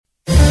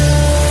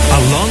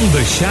Along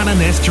the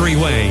Shannon Estuary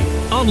Way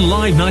on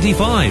Live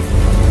 95.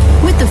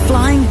 With the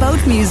Flying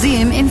Boat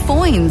Museum in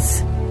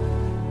Foynes.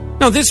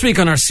 Now, this week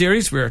on our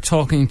series, we're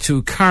talking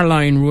to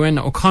Caroline Ruane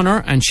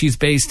O'Connor, and she's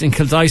based in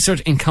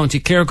Kildysart in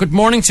County Clare. Good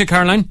morning to you,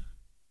 Caroline.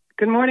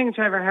 Good morning,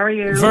 Trevor. How are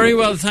you? Very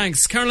well,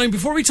 thanks. Caroline,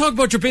 before we talk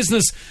about your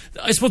business,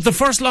 I suppose the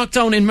first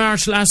lockdown in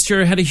March last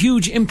year had a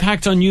huge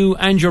impact on you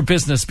and your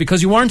business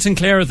because you weren't in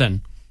Clare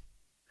then.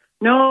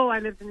 No, I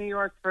lived in New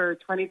York for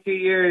 22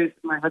 years.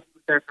 My husband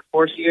was there for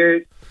 40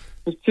 years.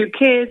 There's 2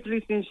 kids,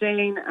 Lucy and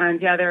Shane,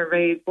 and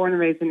they're born and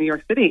raised in New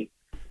York City.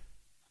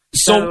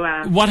 So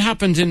what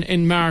happened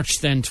in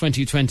March then,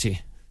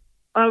 2020?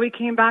 Well, we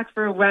came back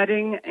for a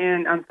wedding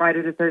on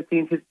Friday the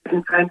 13th,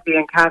 2020,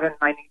 and Kevin,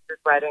 my niece's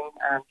wedding,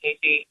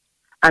 Katie.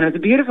 And it was a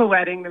beautiful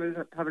wedding. There was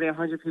probably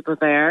 100 people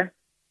there.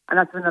 And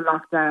that's when the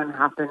lockdown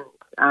happened.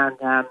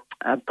 And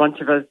a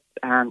bunch of us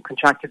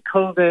contracted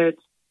COVID.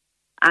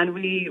 And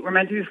we were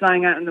meant to be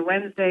flying out on the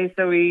Wednesday.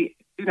 So we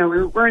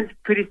weren't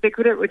pretty sick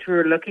with it, which we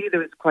were lucky.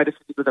 There was quite a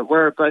few people that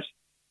were. But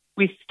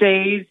we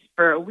stayed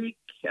for a week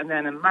and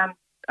then a month.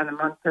 And a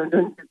month turned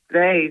into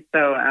today.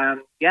 So,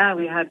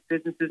 we had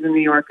businesses in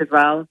New York as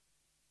well.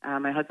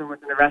 My husband was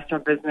in the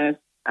restaurant business.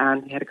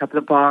 And he had a couple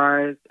of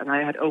bars, and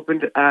I had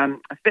opened a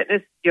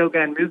fitness,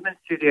 yoga, and movement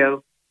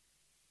studio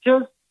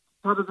just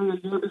probably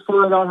a year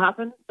before it all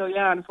happened. So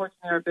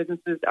unfortunately, our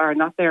businesses are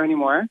not there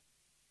anymore.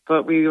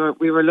 But we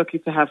were lucky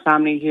to have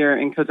family here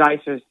in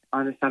Kildysart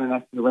on the Shannon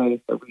Estuary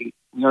Way. So we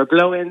are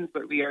blow-ins,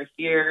 but we are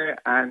here,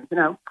 and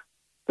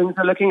things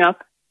are looking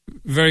up.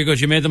 Very good.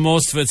 You made the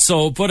most of it.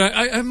 So, but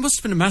I must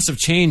have been a massive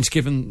change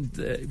given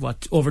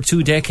over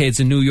 2 decades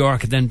in New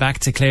York and then back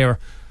to Clare.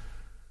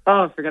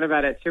 Oh, forget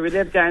about it. Sure, we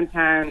live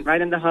downtown, right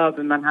in the hub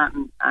in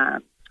Manhattan,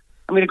 and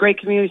we had a great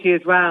community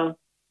as well.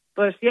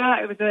 But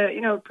it was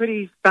a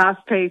pretty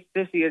fast-paced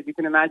city, as you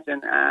can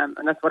imagine, and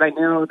that's what I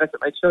know. That's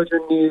what my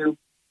children knew.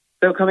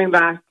 So coming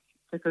back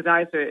to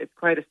Kildysart, it's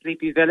quite a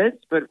sleepy village,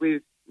 but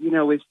we've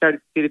started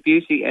to see the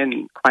beauty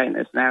in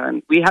quietness now,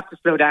 and we have to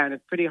slow down.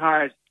 It's pretty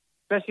hard,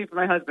 especially for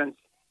my husband.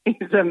 He's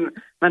a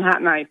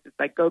Manhattanite. It's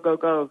like go, go,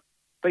 go.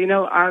 But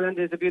Ireland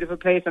is a beautiful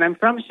place, and I'm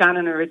from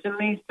Shannon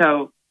originally,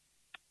 so.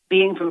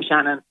 Being from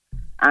Shannon,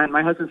 and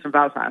my husband's from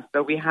Belfast,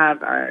 so we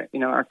have our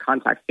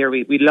contacts here.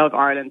 We love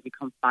Ireland. We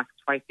come back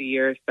twice a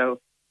year,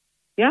 so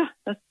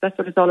that's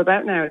what it's all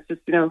about now. It's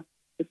just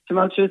it's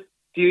tumultuous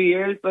few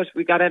years, but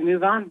we got to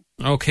move on.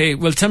 Okay,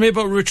 well, tell me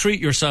about Retreat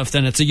Yourself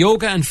then. It's a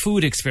yoga and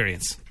food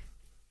experience.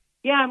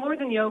 Yeah, more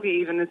than yoga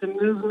even. It's a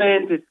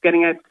movement. It's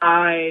getting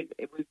outside.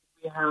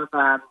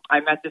 I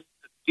met this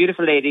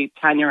beautiful lady,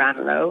 Tanya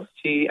Ranelagh.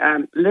 She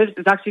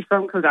is actually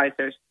from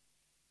Kildysart.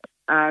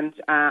 And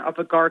up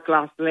at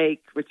Gorglass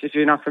Lake, which if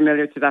you're not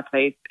familiar to that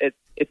place, it's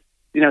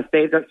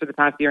saved us for the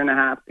past year and a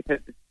half because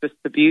it's just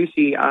the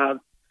beauty of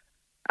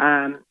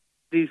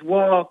these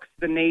walks,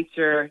 the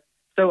nature.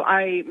 So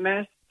I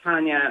met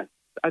Tanya,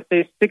 I'd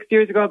say 6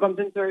 years ago. I bumped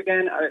into her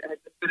again. I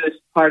just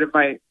finished part of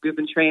my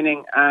movement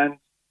training, and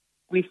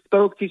we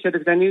spoke to each other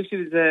because I knew she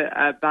was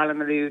a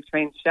Ballymaloe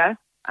trained chef,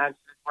 and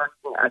she was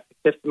working at the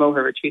Cliffs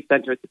Moher Retreat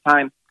Centre at the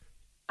time.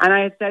 And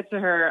I had said to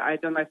her, I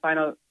had done my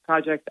final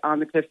project on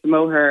the Cliffs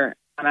Moher,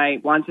 and I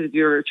wanted to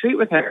do a retreat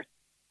with her.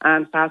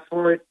 And fast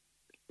forward,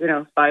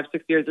 5-6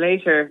 years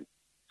later,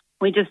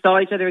 we just saw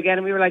each other again,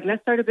 and we were like,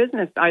 let's start a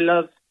business. I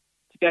love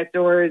to get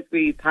outdoors.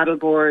 We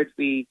paddleboard,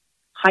 we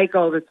hike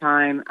all the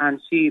time,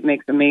 and she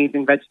makes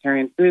amazing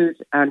vegetarian food.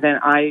 And then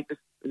I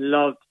just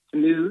loved to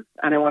move,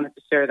 and I wanted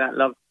to share that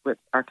love with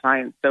our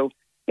clients. So,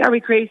 we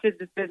created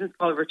this business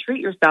called Retreat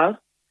Yourself.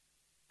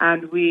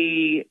 And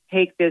we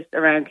take this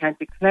around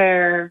County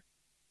Clare.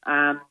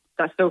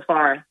 That's so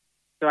far.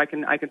 So I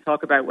can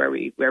talk about where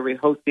we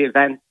host the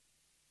event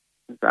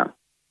as well.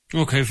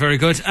 Okay, very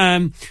good.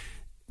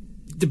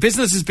 The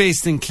business is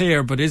based in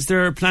Clare, but is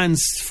there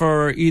plans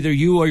for either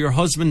you or your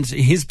husband,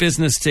 his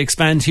business, to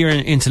expand here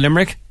into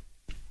Limerick?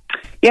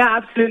 Yeah,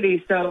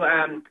 absolutely. So,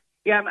 as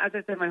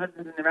I said, my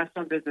husband's in the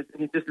restaurant business,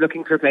 and he's just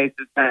looking for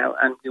places now,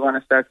 and we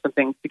want to start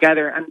something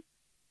together. And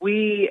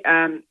we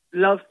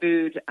love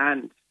food,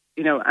 and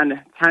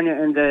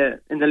Tanya in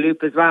the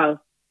loop as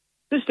well.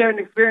 Just sharing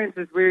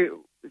experiences.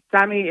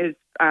 Sammy is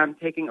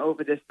taking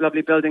over this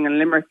lovely building in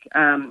Limerick,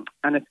 and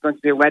it's going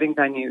to be a wedding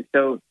venue.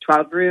 So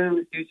 12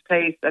 rooms, huge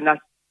place, and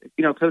that's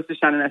close to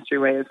Shannon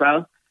Estuary Way as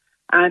well.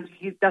 And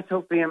that's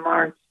hopefully in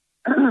March.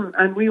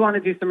 And we want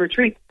to do some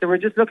retreats. So we're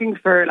just looking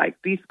for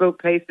bespoke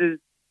places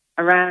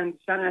around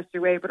Shannon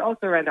Estuary Way, but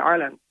also around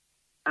Ireland.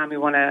 And we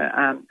want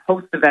to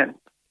host events.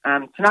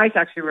 Tonight,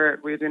 actually,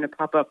 we're doing a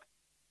pop-up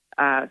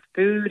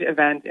food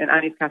event in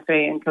Annie's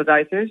Cafe in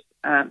Kildysart.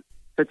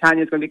 So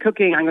Tanya's going to be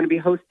cooking. I'm going to be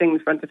hosting the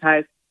front of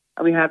house.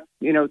 And we have,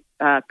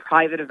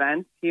 private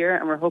events here.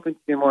 And we're hoping to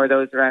do more of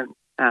those around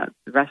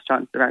the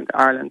restaurants around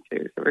Ireland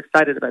too. So we're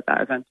excited about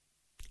that event.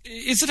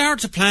 Is it hard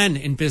to plan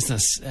in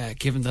business,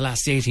 given the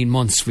last 18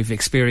 months we've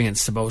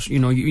experienced about,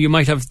 you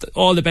might have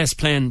all the best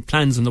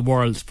plans in the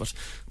world, but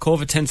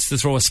COVID tends to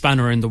throw a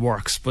spanner in the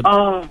works. But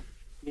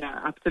yeah,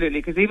 absolutely.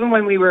 Because even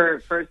when we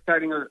were first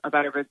starting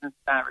about our business,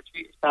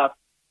 Retreat Yourself,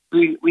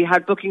 we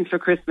had bookings for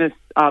Christmas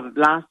of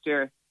last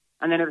year,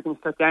 and then everything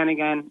shut down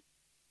again.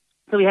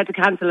 So we had to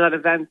cancel a lot of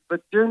events.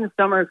 But during the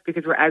summer,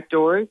 because we're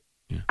outdoors,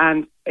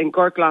 and in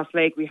Gorkloss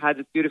Lake, we had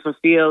this beautiful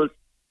field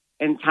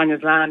in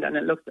Tanya's Land, and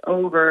it looked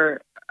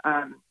over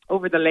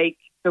the lake.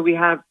 So we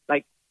have,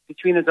 like,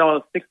 between us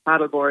all, 6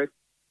 paddleboards.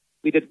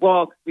 We did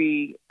walks.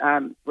 We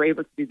were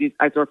able to do these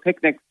outdoor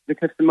picnics, the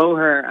Cliffs of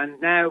Moher, and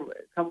now,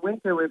 come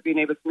winter, we've been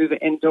able to move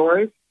it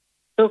indoors.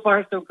 So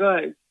far, so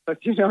good. But,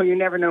 you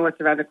never know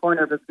what's around the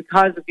corner. But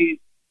because of these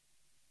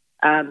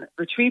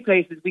retreat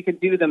places, we can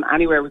do them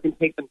anywhere. We can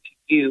take them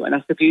to you, and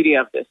that's the beauty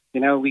of this.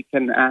 We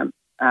can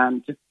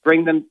just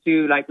bring them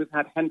to, like, we've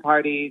had hen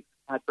parties,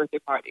 had birthday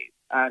parties,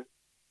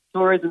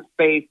 tourism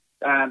space.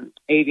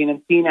 Avian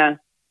and Tina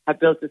have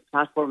built this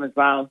platform as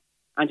well,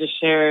 and just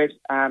shared,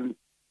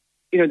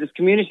 this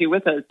community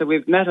with us. So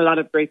we've met a lot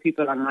of great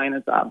people online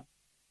as well.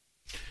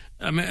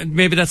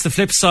 Maybe that's the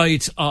flip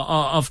side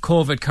of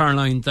COVID,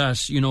 Caroline, that,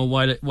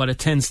 while it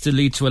tends to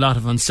lead to a lot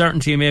of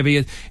uncertainty,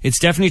 maybe it's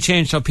definitely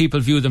changed how people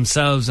view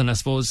themselves, and I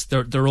suppose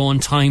their own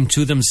time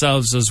to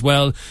themselves as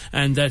well.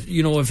 And that,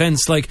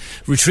 events like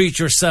Retreat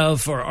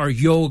Yourself or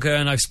yoga,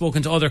 and I've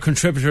spoken to other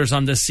contributors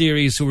on this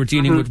series who were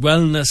dealing with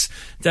wellness,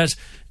 that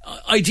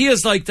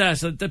ideas like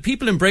that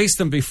people embraced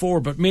them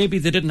before, but maybe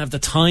they didn't have the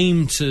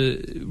time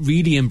to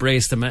really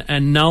embrace them,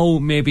 and now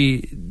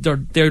maybe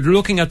they're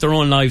looking at their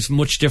own lives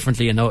much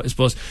differently, and I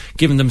suppose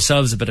giving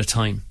themselves a bit of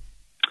time.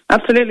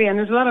 Absolutely, and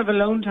there's a lot of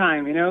alone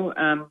time,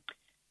 a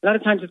lot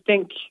of time to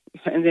think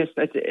in this.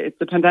 It's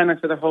a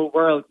pandemic for the whole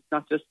world, it's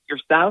not just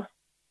yourself.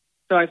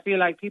 So I feel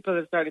like people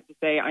have started to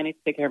say, I need to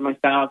take care of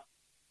myself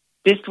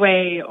this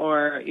way,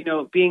 or,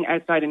 being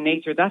outside in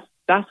nature.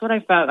 That's what I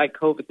felt like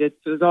COVID did.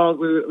 So it was all,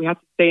 we had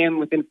to stay in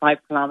within 5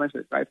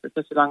 kilometres, right, for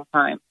such a long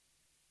time.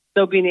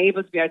 So being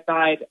able to be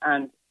outside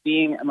and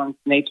being amongst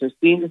nature,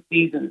 seeing the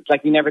seasons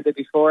like we never did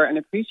before, and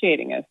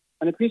appreciating it,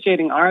 and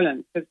appreciating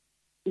Ireland, because,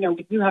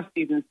 we do have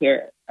seasons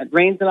here. It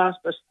rains a lot,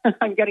 but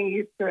I'm getting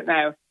used to it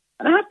now.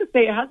 And I have to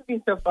say, it hasn't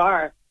been so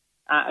far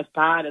as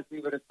bad as we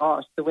would have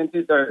thought. The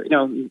winters are,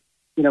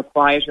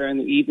 quieter in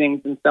the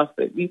evenings and stuff,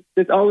 but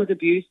there's always a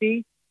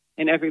beauty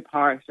in every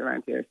part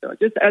around here. So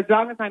just as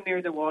long as I'm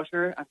near the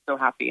water, I'm so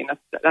happy. And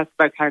that's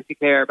about County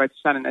Clare, about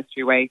Shannon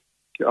Estuary Way.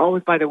 If you're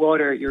always by the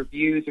water, your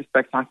views are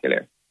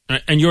spectacular.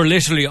 And you're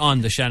literally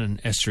on the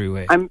Shannon Estuary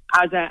Way.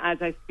 As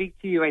I speak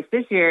to you, I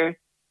sit here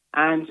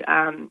and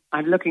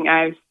I'm looking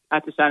out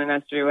at the Shannon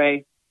Estuary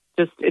Way.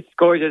 Just, it's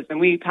gorgeous. And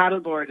we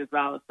paddleboard as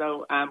well.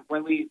 So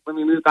when we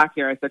moved back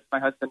here, I said to my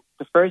husband,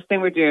 the first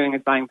thing we're doing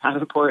is buying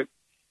paddleboards.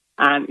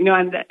 And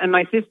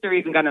my sister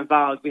even got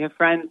involved. We have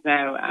friends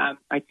now.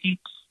 I teach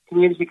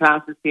community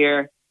classes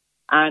here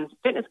and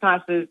fitness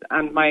classes,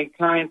 and my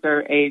clients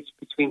are aged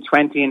between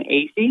 20 and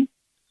 80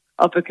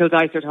 up at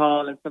Kildysart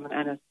Hall and some in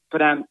Ennis.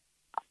 But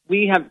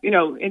we have,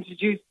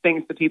 introduced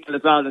things to people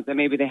as well that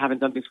maybe they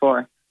haven't done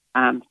before.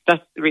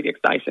 That's really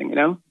exciting,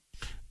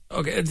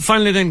 Okay,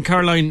 finally then,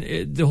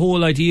 Caroline, the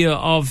whole idea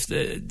of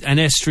an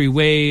estuary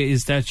way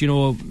is that,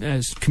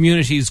 as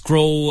communities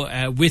grow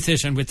with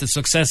it and with the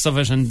success of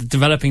it and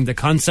developing the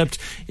concept,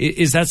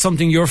 is that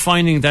something you're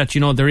finding that,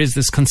 there is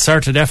this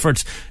concerted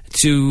effort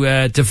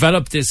to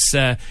develop this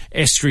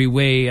estuary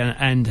way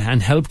and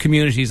help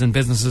communities and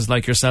businesses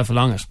like yourself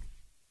along it?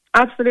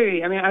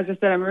 Absolutely. I mean, as I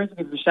said, I'm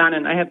originally from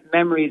Shannon. I have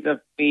memories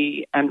of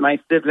me and my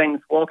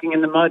siblings walking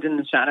in the mud in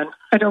the Shannon.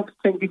 I don't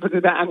think people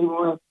do that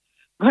anymore.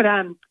 But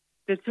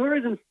the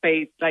tourism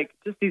space, like,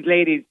 just these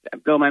ladies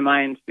blow my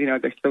mind.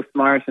 They're so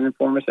smart and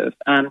informative.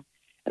 And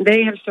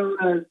they have shown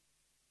us,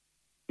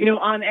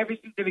 on every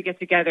Tuesday we get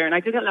together. And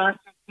I did it last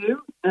year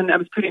too. And I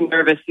was pretty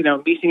nervous,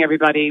 meeting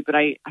everybody. But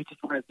I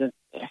just wanted to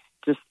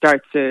just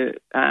start to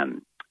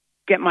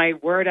get my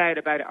word out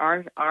about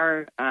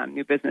our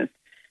new business.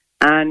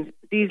 And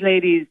these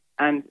ladies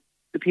and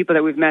the people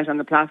that we've met on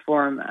the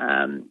platform,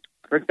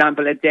 for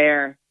example,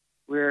 Adair,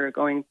 we're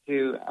going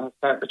to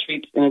start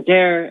retreats in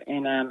Adair,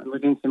 and we're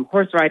doing some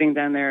horse riding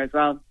down there as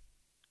well.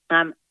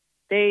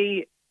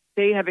 They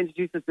have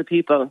introduced us to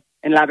people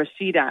in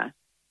Labashida.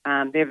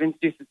 They have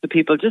introduced us to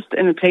people just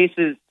in the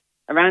places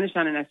around the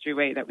Shannon Estuary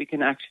Way that we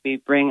can actually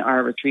bring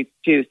our retreats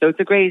to. So it's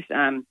a great,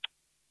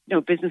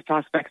 business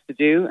prospects to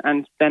do,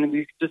 and then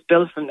we just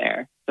build from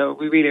there. So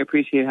we really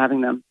appreciate having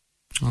them.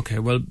 Okay,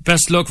 well,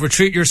 best luck.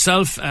 Retreat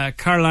Yourself,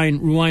 Caroline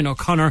Ruane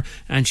O'Connor,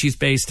 and she's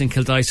based in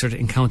Kildysart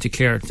in County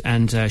Clare,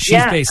 and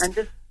she's based.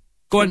 And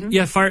go on,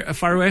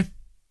 far away.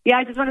 Yeah,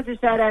 I just wanted to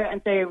shout out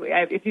and say,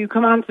 if you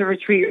come on to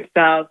Retreat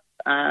Yourself,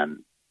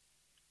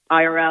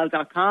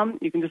 IRL.com,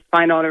 you can just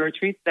find all the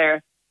retreats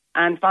there,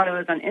 and follow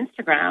us on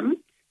Instagram,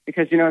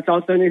 because it's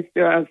also new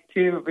to us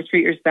too,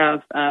 Retreat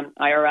Yourself,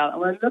 IRL, and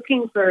we're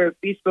looking for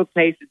bespoke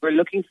places. We're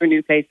looking for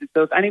new places.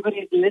 So if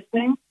anybody's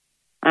listening,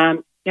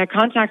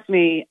 contact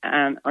me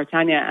or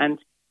Tanya and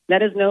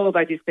let us know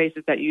about these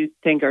places that you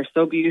think are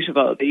so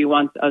beautiful that you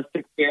want us to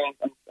experience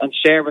and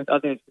share with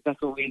others, because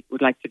that's what we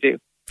would like to do.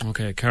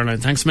 Okay, Caroline,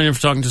 thanks a million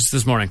for talking to us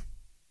this morning.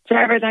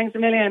 Trevor, thanks a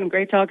million.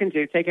 Great talking to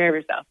you. Take care of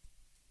yourself.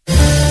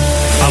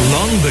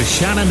 Along the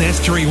Shannon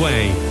Estuary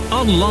Way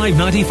on Live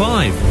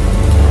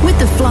 95. With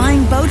the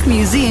Flying Boat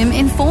Museum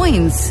in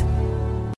Foynes.